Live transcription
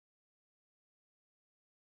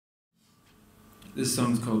This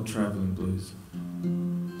song's called Traveling Blues.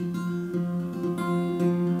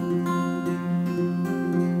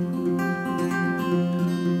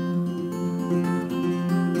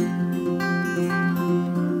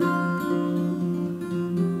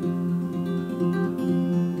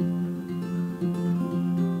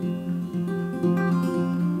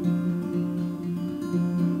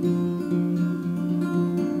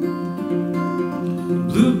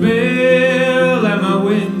 Bluebell at my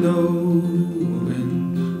window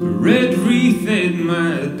and a red wreath at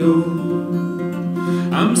my door.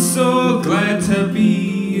 I'm so glad to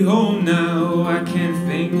be home now. I can't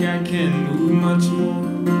think I can move much more.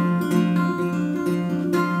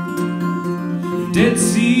 Dead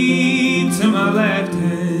sea to my left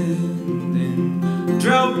hand and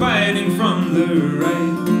drought biting from the right.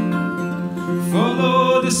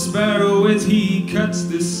 Follow the sparrow as he cuts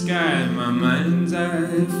the sky. My mind's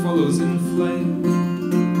eye follows in flight.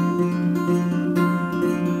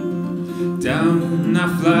 Down I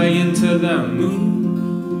fly into the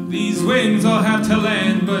moon. These wings all have to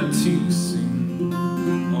land but too soon.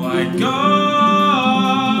 Oh, I got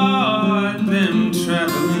them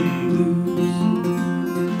traveling blues.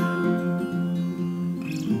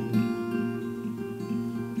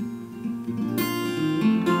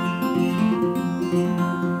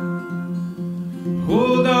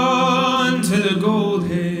 Hold on to the gold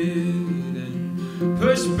head and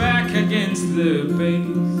push back against the base.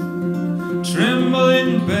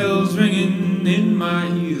 Trembling bells ringing in my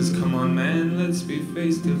ears. Come on, man, let's be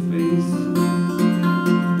face to face.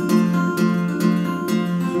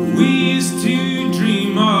 We used to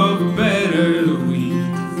dream of better. We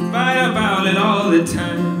fight about it all the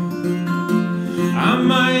time. I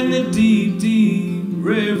mind the deep, deep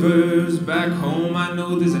rivers back home. I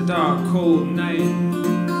know there's a dark, cold night,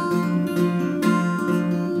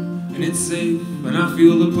 and it's safe, and I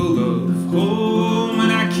feel the pull of home,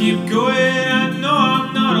 and I keep going. I know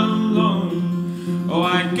I'm not alone. Oh,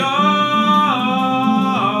 I got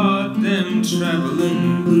them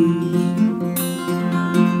traveling blues.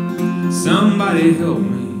 Somebody help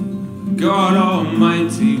me, God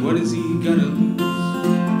Almighty, what has he gotta lose?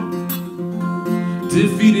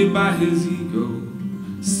 Defeated by his ego,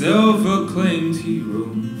 self-acclaimed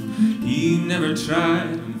hero, he never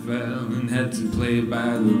tried and fell and had to play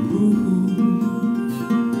by the rules.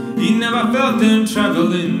 He never felt them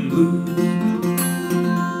traveling blues.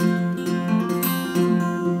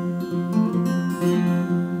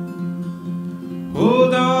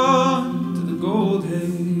 Hold on to the gold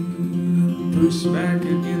head, push back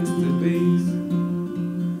against the base.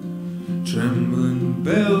 Trembling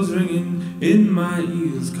bells ringing in my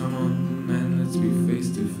ears. Come on, man, let's be face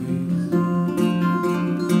to face.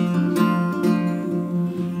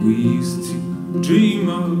 We used to dream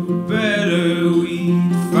of better.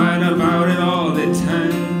 We'd fight about it all the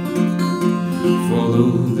time.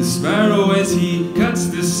 Follow the sparrow as he cuts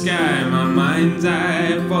the sky. My mind's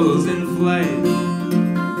eye follows in flight.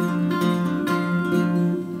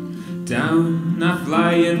 Down I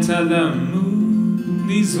fly into the moon.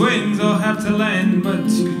 These wings all have to land but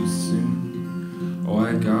too soon. Oh,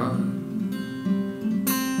 I got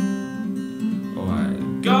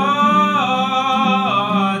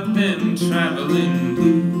them traveling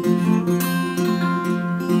blues.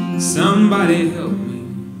 Somebody help me,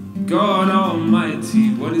 God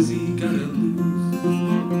Almighty, what has he gotta lose?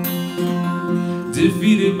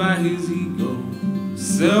 Defeated by his ego,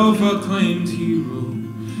 self-acclaimed hero,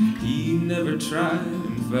 he never tried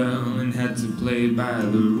and fell and had to play by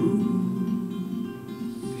the rules.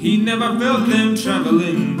 He never felt them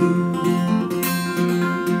traveling blues.